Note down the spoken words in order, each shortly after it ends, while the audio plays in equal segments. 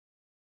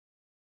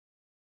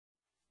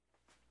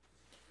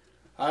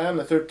I am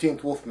the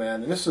 13th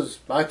Wolfman, and this is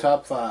my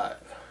top 5.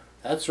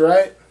 That's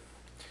right.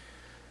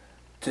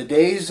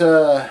 Today's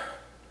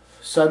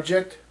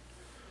subject,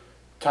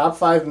 top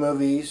 5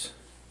 movies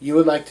you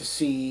would like to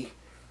see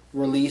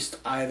released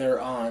either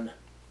on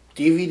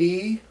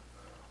DVD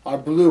or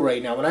Blu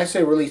Ray. Now, when I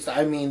say released,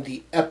 I mean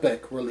the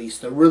epic release,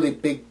 the really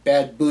big,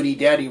 bad booty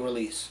daddy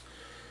release.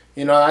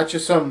 You know, not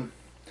just some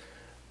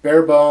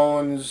bare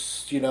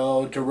bones,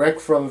 direct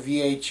from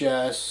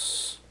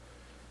VHS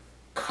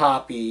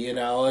copy,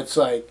 It's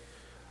like,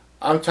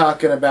 I'm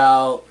talking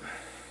about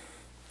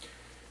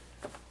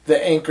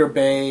the Anchor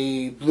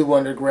Bay, Blue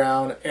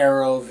Underground,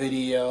 Arrow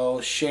Video,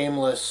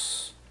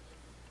 Shameless,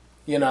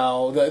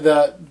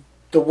 the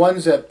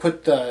ones that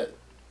put the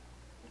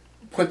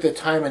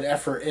time and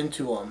effort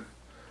into them.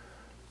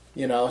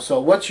 So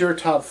what's your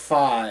top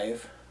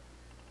 5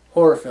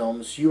 horror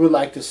films you would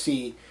like to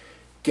see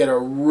get a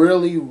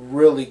really,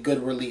 really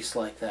good release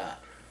like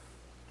that?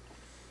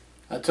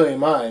 I'll tell you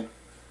mine.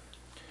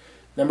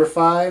 Number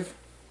 5,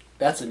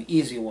 that's an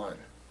easy one.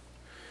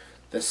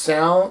 The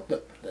Town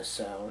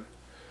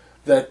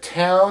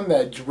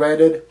That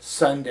Dreaded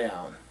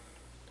Sundown.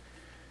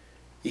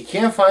 You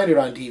can't find it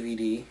on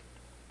DVD.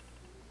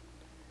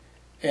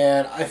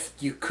 And if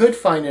you could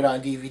find it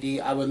on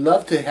DVD, I would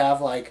love to have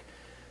like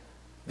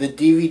the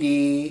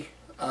DVD.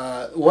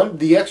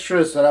 The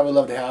extras that I would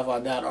love to have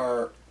on that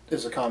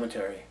is a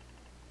commentary.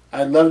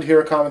 I'd love to hear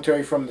a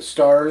commentary from the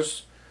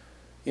stars,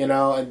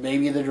 and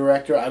maybe the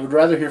director. I would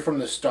rather hear from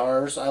the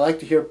stars. I like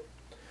to hear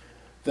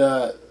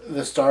the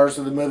stars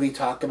of the movie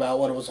talk about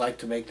what it was like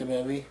to make the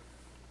movie.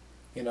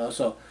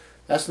 So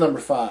that's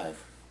number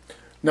 5.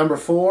 Number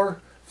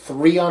 4,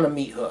 3 on a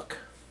Meat Hook.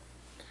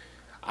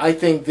 I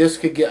think this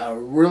could get a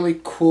really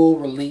cool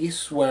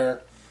release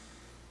where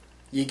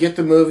you get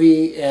the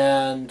movie,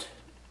 and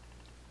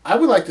I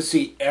would like to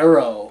see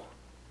Arrow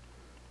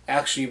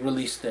actually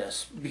release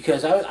this,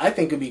 because I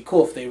think it'd be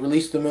cool if they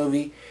released the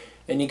movie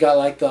and you got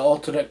like the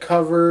alternate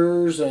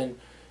covers and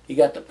you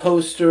got the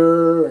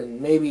poster and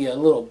maybe a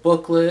little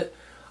booklet.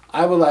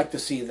 I would like to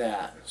see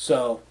that.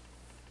 So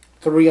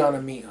 3 on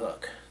a Meat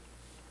Hook.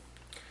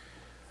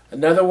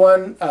 Another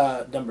one,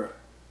 number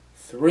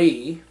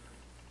 3,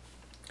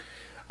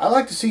 I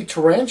like to see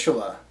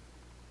Tarantula,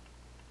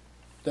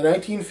 the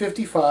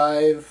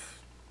 1955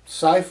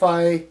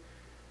 sci-fi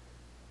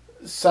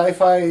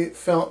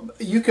film.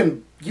 You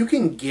can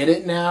get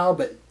it now,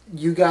 but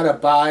you gotta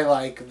buy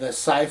like the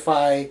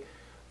sci-fi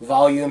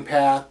volume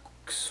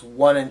packs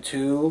 1 and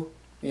 2.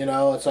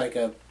 It's like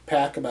a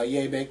pack about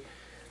yay big.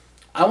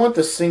 I want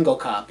the single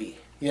copy.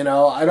 I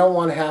don't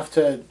want to have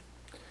to.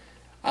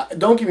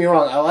 Don't get me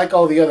wrong. I like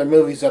all the other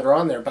movies that are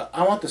on there, but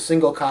I want the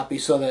single copy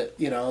so that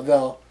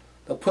they'll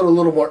put a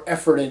little more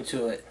effort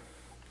into it.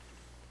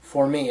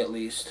 For me, at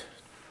least.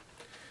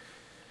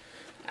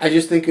 I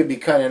just think it'd be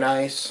kind of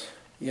nice,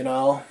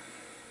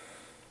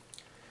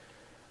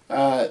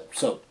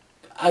 So,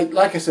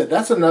 like I said,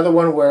 that's another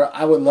one where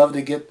I would love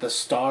to get the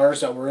stars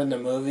that were in the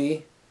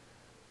movie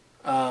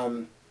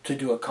to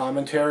do a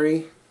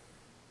commentary.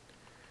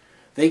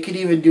 They could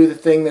even do the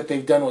thing that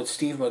they've done with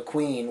Steve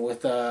McQueen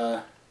with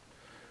The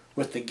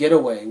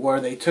Getaway,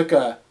 where they took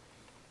an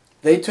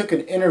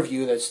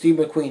interview that Steve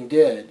McQueen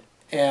did,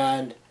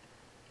 and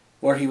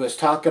where he was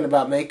talking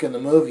about making the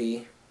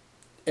movie,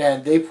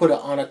 and they put it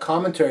on a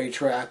commentary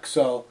track.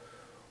 So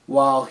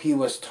while he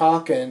was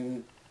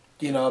talking,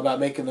 about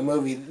making the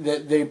movie,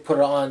 they put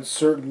it on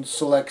certain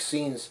select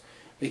scenes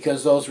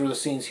because those were the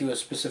scenes he was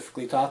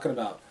specifically talking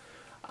about.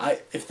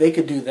 If they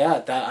could do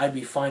that I'd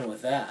be fine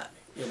with that.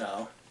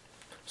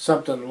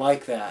 Something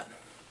like that.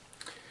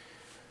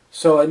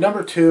 So at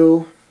number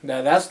 2,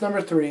 now that's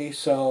number 3.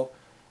 So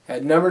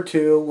at number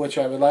 2, which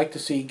I would like to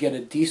see get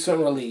a decent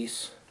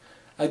release.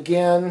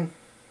 Again,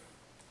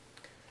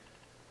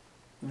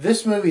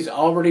 this movie's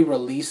already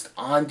released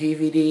on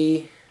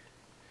DVD,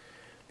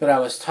 but I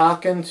was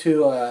talking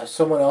to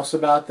someone else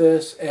about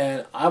this,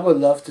 and I would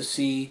love to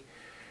see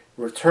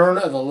Return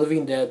of the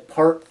Living Dead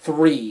Part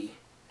 3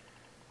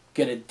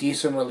 get a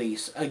decent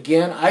release.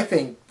 Again, I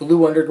think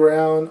Blue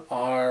Underground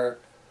or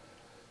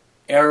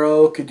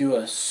Arrow could do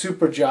a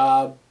super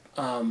job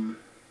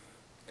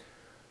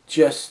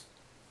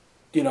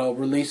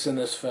releasing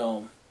this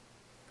film.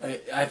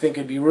 I think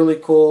it'd be really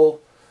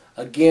cool.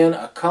 Again,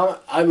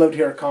 I'd love to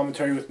hear a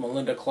commentary with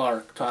Melinda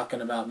Clarke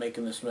talking about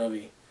making this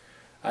movie.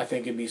 I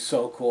think it'd be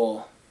so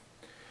cool.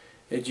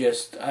 I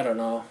don't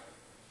know.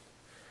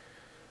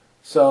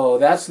 So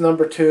that's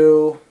number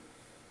 2.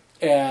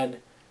 And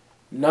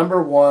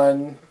number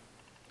 1,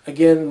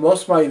 again,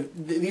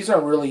 these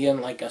aren't really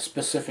in like a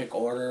specific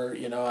order,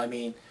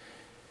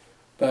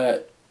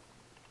 but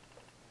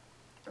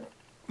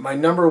my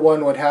number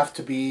 1 would have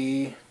to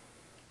be,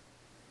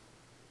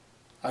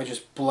 I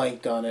just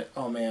blanked on it.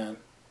 Oh man,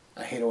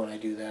 I hate it when I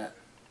do that.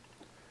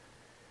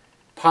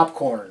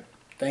 Popcorn.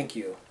 Thank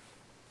you.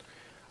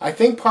 I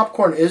think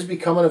Popcorn is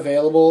becoming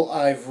available.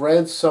 I've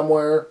read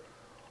somewhere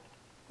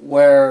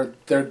where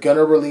they're going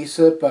to release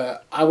it,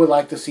 but I would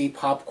like to see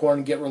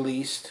Popcorn get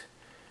released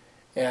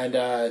and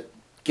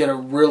get a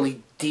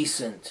really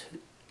decent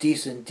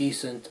decent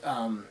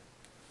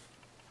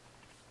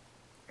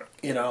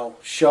you know,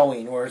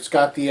 showing where it's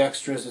got the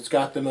extras, it's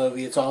got the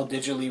movie, it's all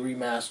digitally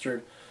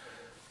remastered.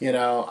 You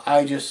know,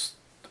 I just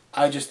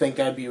think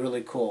that'd be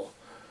really cool.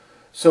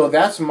 So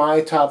that's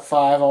my top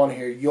 5. I want to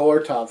hear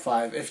your top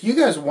 5. If you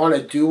guys want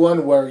to do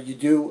one where you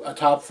do a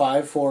top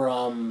 5 for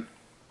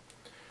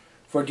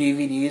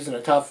DVDs and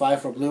a top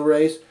 5 for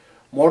Blu-rays,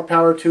 more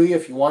power to you.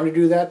 If you want to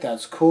do that,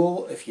 that's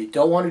cool. If you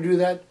don't want to do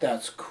that,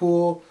 that's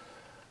cool.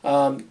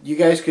 You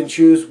guys can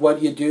choose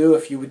what you do.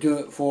 If you would do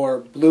it for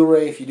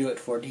Blu-ray, if you do it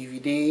for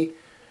DVD,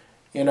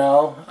 you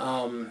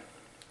know,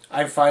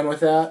 I'm fine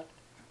with that.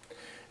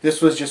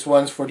 This was just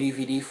ones for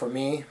DVD for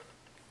me,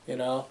 you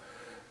know.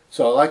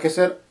 So like I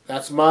said,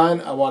 that's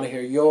mine. I want to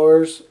hear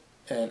yours.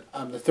 And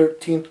I'm the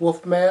 13th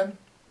Wolfman.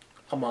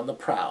 I'm on the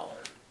prowl.